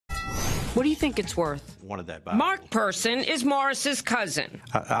What do you think it's worth? Wanted that Bible. Mark Person is Morris's cousin.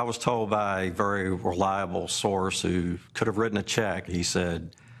 I was told by a very reliable source who could have written a check. He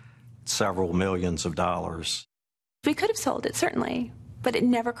said several millions of dollars. We could have sold it, certainly, but it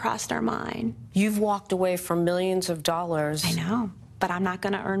never crossed our mind. You've walked away from millions of dollars. I know, but I'm not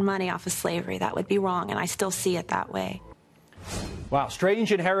going to earn money off of slavery. That would be wrong, and I still see it that way. Wow,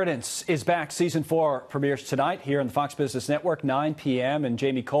 Strange Inheritance is back. Season 4 premieres tonight here on the Fox Business Network, 9 p.m. And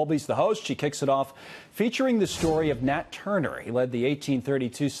Jamie Colby's the host. She kicks it off featuring the story of Nat Turner. He led the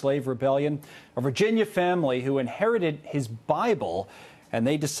 1832 slave rebellion, a Virginia family who inherited his Bible, and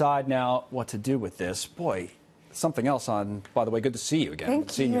they decide now what to do with this. Boy, something else on, by the way, good to see you again.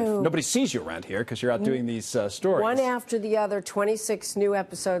 Thank you. Nobody sees you around here because you're out doing these stories. One after the other, 26 new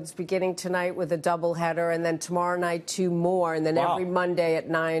episodes beginning tonight with a doubleheader, and then tomorrow night 2 more, and then every Monday at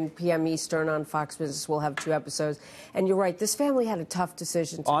 9 p.m. Eastern on Fox Business we'll have 2 episodes. And you're right, this family had a tough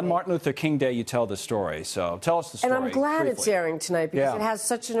decision to On make. Martin Luther King Day, you tell the story, so tell us the story. And I'm glad briefly. it's airing tonight because it has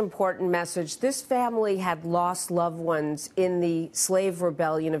such an important message. This family had lost loved ones in the slave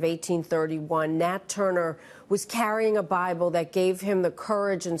rebellion of 1831. Nat Turner was carrying a Bible that gave him the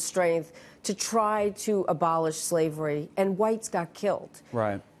courage and strength to try to abolish slavery, and whites got killed.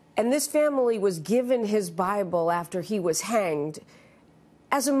 Right. And this family was given his Bible after he was hanged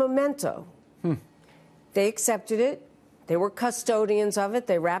as a memento. They accepted it. They were custodians of it.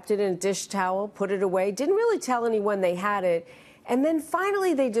 They wrapped it in a dish towel, put it away, didn't really tell anyone they had it. And then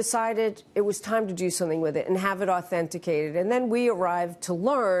finally they decided it was time to do something with it and have it authenticated. And then we arrived to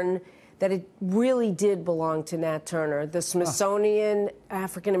learn that it really did belong to Nat Turner. The Smithsonian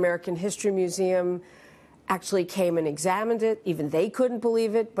African American History Museum actually came and examined it. Even they couldn't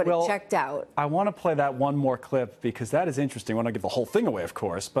believe it, but it checked out. I want to play that one more clip because that is interesting. I want to give the whole thing away, of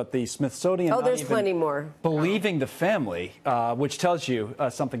course, but the Smithsonian there's plenty more. Believing the family, which tells you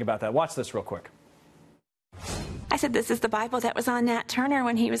something about that. Watch this real quick. I said, this is the Bible that was on Nat Turner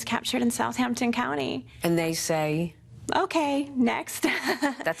when he was captured in Southampton County. And they say, okay, next.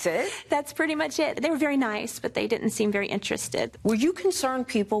 that's it? That's pretty much it. They were very nice, but they didn't seem very interested. Were you concerned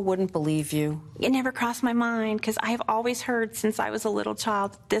people wouldn't believe you? It never crossed my mind because I have always heard since I was a little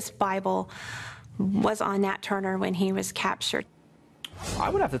child this Bible was on Nat Turner when he was captured.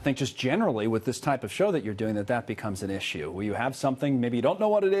 I would have to think just generally with this type of show that you're doing that becomes an issue. Where you have something, maybe you don't know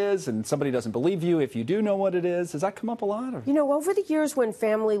what it is, and somebody doesn't believe you if you do know what it is. Does that come up a lot? Or? You know, over the years when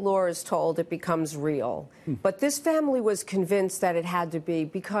family lore is told, it becomes real. But this family was convinced that it had to be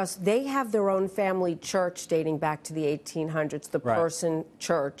because they have their own family church dating back to the 1800s, the Person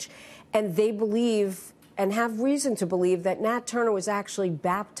Church. And they believe and have reason to believe that Nat Turner was actually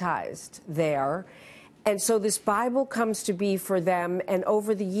baptized there. And so this Bible comes to be for them, and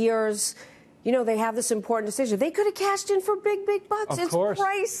over the years, you know, they have this important decision. They could have cashed in for big, big bucks. It's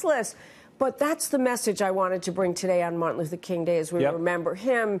priceless. But that's the message I wanted to bring today on Martin Luther King Day as we remember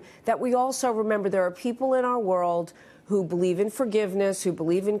him, that we also remember there are people in our world who believe in forgiveness, who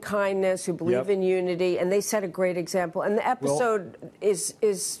believe in kindness, who believe in unity, and they set a great example. And the episode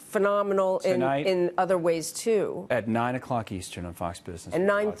is phenomenal in other ways, too. At 9 o'clock Eastern on Fox Business. And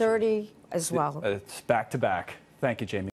 9:30 as well. It's back to back. Thank you, Jamie.